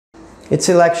It's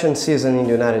election season in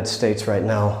the United States right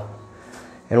now,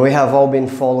 and we have all been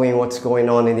following what's going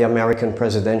on in the American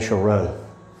presidential run.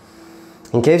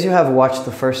 In case you have watched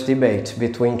the first debate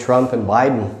between Trump and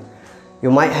Biden, you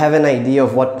might have an idea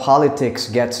of what politics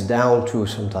gets down to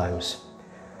sometimes.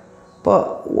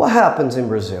 But what happens in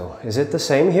Brazil? Is it the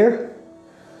same here?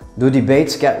 Do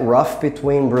debates get rough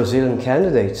between Brazilian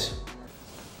candidates?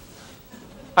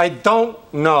 I don't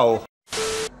know.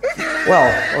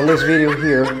 Well, on this video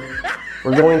here,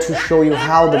 we're going to show you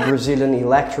how the Brazilian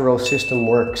electoral system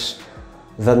works,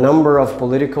 the number of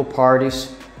political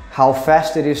parties, how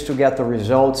fast it is to get the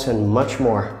results, and much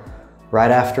more, right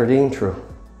after the intro.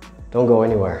 Don't go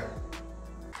anywhere.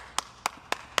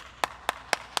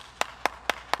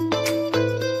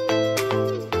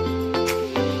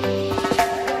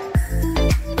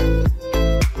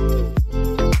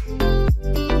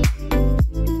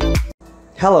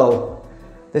 Hello,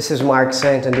 this is Mark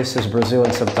Sant and this is Brazil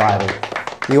Unsubtitled,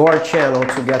 your channel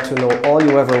to get to know all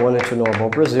you ever wanted to know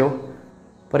about Brazil,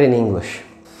 but in English.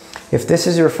 If this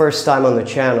is your first time on the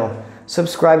channel,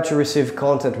 subscribe to receive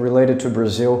content related to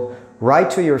Brazil right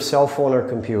to your cell phone or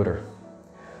computer.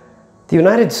 The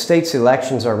United States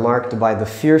elections are marked by the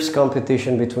fierce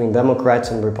competition between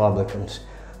Democrats and Republicans,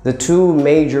 the two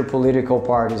major political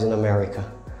parties in America.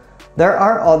 There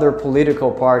are other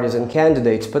political parties and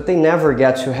candidates, but they never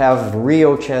get to have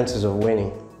real chances of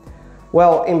winning.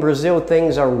 Well, in Brazil,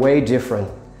 things are way different,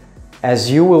 as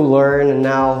you will learn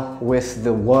now with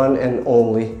the one and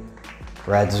only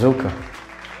Brad Zucca.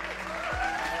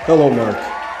 Hello, Mark.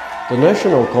 The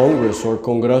National Congress, or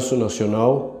Congresso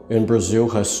Nacional, in Brazil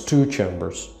has two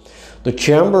chambers. The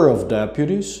Chamber of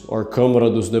Deputies, or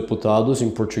Câmara dos Deputados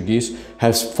in Portuguese,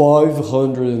 has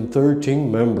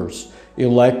 513 members,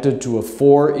 elected to a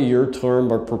 4-year term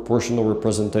by proportional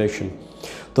representation.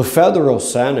 The Federal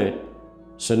Senate,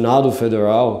 Senado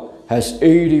Federal, has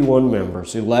 81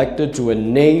 members, elected to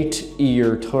an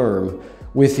 8-year term,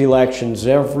 with elections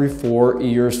every 4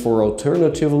 years for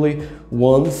alternatively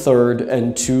 1/3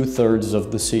 and 2/3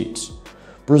 of the seats.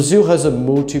 Brazil has a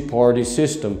multi-party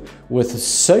system with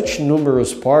such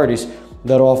numerous parties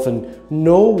that often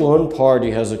no one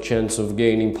party has a chance of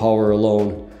gaining power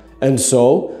alone, and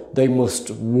so they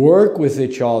must work with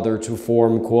each other to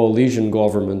form coalition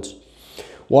governments.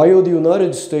 While the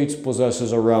United States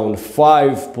possesses around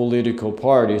 5 political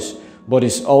parties, but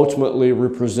is ultimately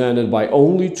represented by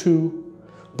only 2,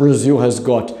 Brazil has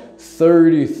got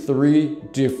 33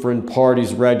 different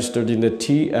parties registered in the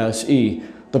TSE,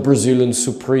 the Brazilian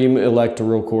Supreme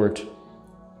Electoral Court.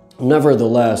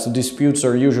 Nevertheless, disputes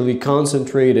are usually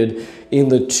concentrated in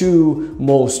the 2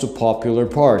 most popular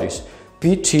parties,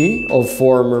 PT of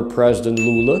former President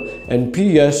Lula and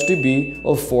PSDB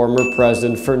of former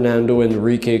President Fernando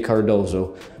Henrique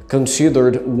Cardoso,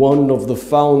 considered one of the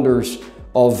founders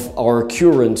of our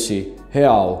currency,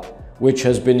 real, which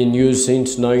has been in use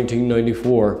since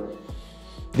 1994.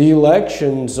 The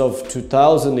elections of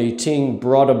 2018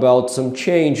 brought about some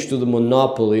change to the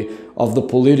monopoly of the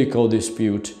political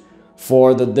dispute,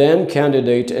 for the then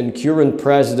candidate and current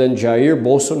President Jair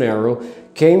Bolsonaro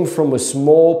came from a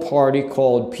small party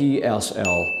called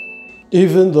PSL.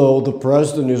 Even though the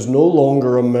president is no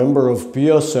longer a member of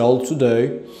PSL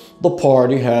today, the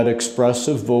party had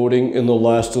expressive voting in the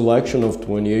last election of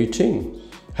 2018,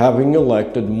 having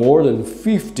elected more than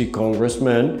 50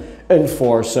 congressmen and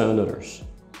 4 senators.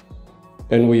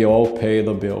 And we all pay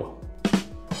the bill.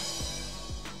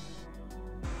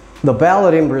 The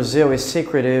ballot in Brazil is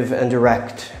secretive and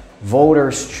direct.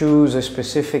 Voters choose a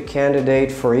specific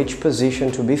candidate for each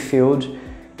position to be filled,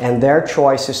 and their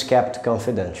choice is kept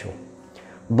confidential.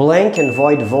 Blank and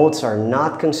void votes are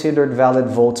not considered valid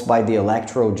votes by the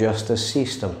electoral justice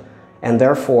system, and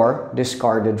therefore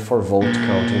discarded for vote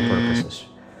counting purposes.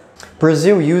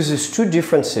 Brazil uses 2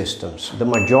 different systems, the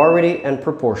majority and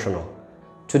proportional,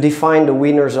 to define the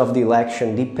winners of the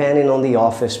election depending on the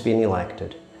office being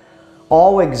elected.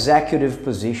 All executive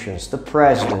positions, the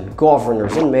president,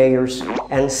 governors and mayors,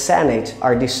 and senate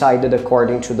are decided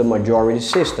according to the majority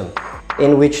system,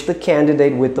 in which the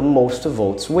candidate with the most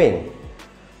votes win.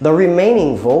 The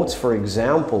remaining votes, for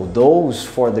example, those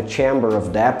for the Chamber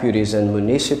of Deputies and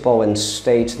municipal and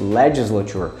state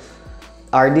legislature,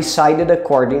 are decided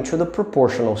according to the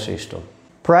proportional system.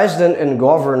 President and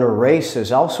governor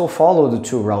races also follow the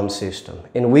 2-round system,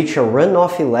 in which a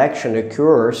runoff election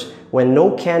occurs when no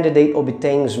candidate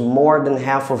obtains more than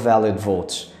half of valid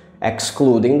votes,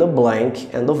 excluding the blank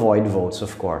and the void votes,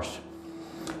 of course.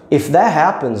 If that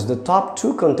happens, the top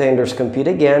 2 contenders compete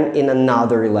again in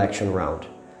another election round.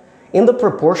 In the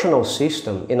proportional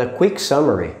system, in a quick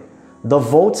summary, The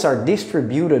votes are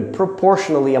distributed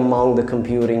proportionally among the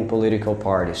competing political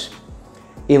parties.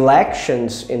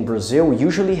 Elections in Brazil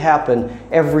usually happen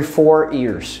every 4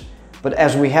 years, but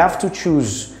as we have to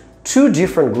choose 2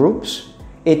 different groups,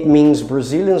 it means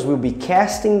Brazilians will be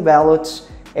casting ballots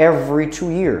every 2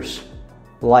 years,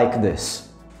 like this.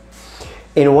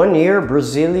 In 1 year,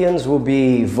 Brazilians will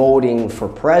be voting for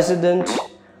president,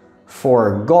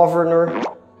 for governor,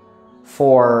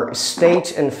 for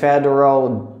state and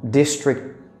federal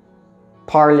district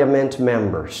parliament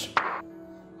members.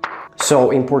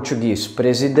 So, in Portuguese,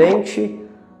 presidente,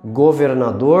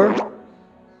 governador,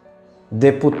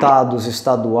 deputados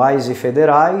estaduais e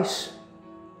federais,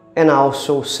 and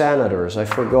also senators. I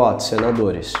forgot,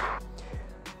 senadores.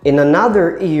 In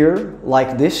another year,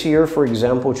 like this year, for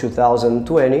example,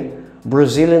 2020,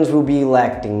 Brazilians will be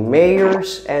electing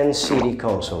mayors and city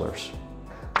councilors.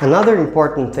 Another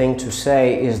important thing to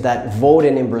say is that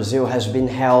voting in Brazil has been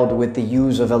held with the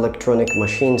use of electronic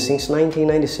machines since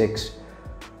 1996.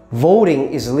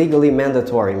 Voting is legally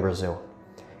mandatory in Brazil.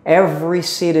 Every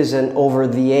citizen over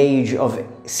the age of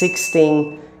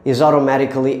 16 is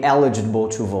automatically eligible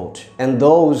to vote, and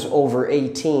those over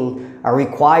 18 are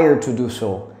required to do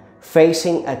so,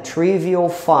 facing a trivial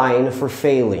fine for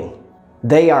failing.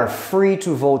 They are free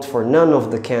to vote for none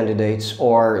of the candidates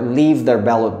or leave their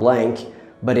ballot blank,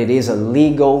 but it is a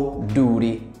legal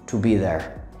duty to be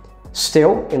there.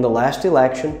 Still, in the last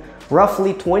election,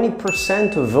 roughly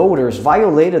 20% of voters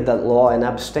violated that law and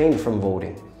abstained from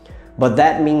voting. But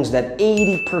that means that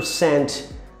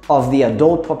 80% of the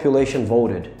adult population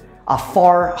voted, a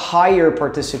far higher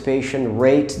participation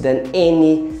rate than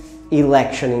any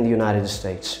election in the United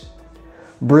States.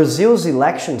 Brazil's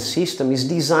election system is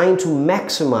designed to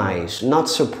maximize, not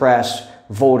suppress,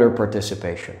 voter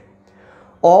participation.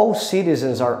 All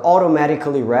citizens are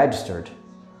automatically registered.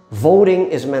 Voting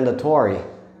is mandatory.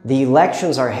 The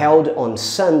elections are held on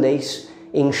Sundays,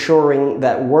 ensuring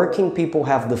that working people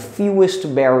have the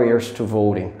fewest barriers to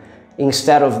voting,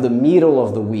 instead of the middle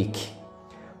of the week.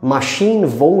 Machine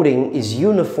voting is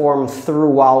uniform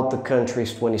throughout the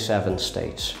country's 27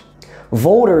 states.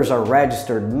 Voters are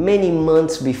registered many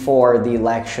months before the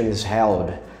election is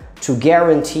held to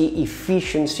guarantee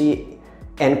efficiency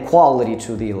and quality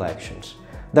to the elections.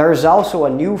 There is also a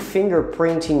new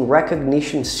fingerprinting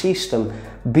recognition system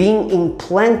being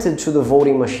implanted to the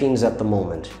voting machines at the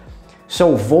moment.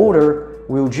 So voter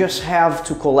will just have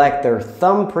to collect their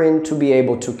thumbprint to be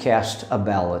able to cast a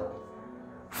ballot.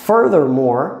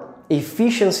 Furthermore,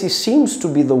 efficiency seems to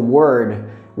be the word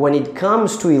when it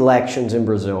comes to elections in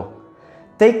Brazil.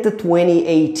 Take the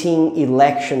 2018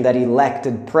 election that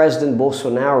elected President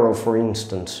Bolsonaro, for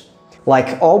instance.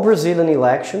 Like all Brazilian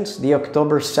elections, the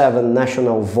October 7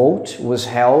 national vote was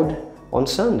held on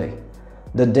Sunday,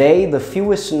 the day the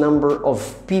fewest number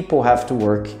of people have to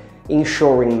work,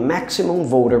 ensuring maximum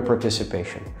voter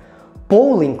participation.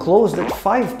 Polling closed at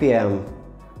 5 p.m.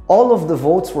 All of the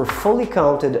votes were fully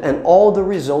counted and all the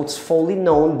results fully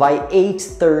known by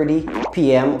 8:30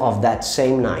 p.m. of that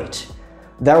same night.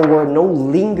 There were no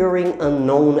lingering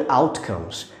unknown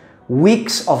outcomes,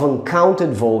 weeks of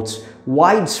uncounted votes,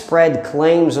 widespread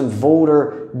claims of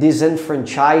voter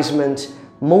disenfranchisement,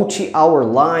 multi-hour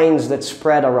lines that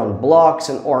spread around blocks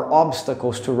or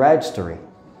obstacles to registering.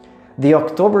 The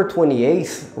October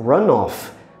 28th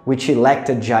runoff, which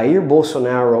elected Jair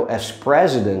Bolsonaro as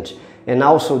president and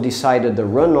also decided the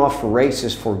runoff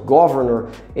races for governor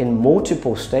in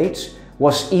multiple states,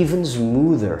 was even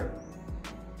smoother.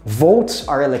 Votes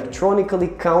are electronically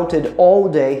counted all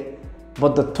day,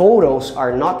 but the totals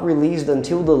are not released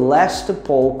until the last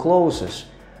poll closes.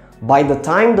 By the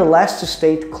time the last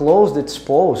state closed its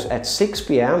polls at 6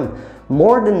 p.m.,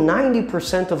 more than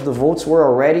 90% of the votes were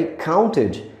already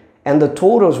counted, and the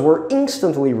totals were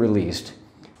instantly released.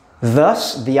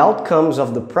 Thus, the outcomes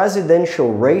of the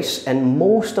presidential race and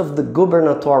most of the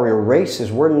gubernatorial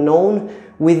races were known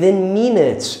within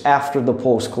minutes after the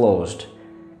polls closed,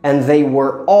 and they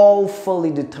were all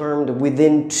fully determined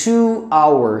within 2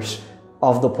 hours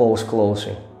of the polls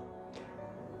closing.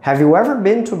 Have you ever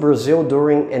been to Brazil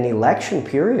during an election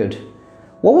period?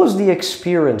 What was the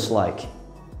experience like?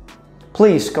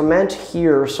 Please comment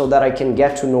here so that I can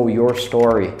get to know your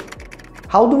story.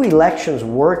 How do elections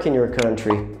work in your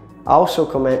country? Also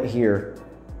comment here.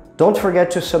 Don't forget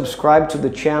to subscribe to the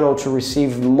channel to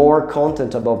receive more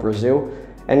content about Brazil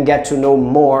and get to know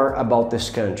more about this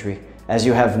country as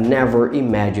you have never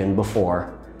imagined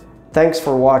before. Thanks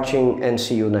for watching and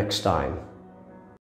see you next time.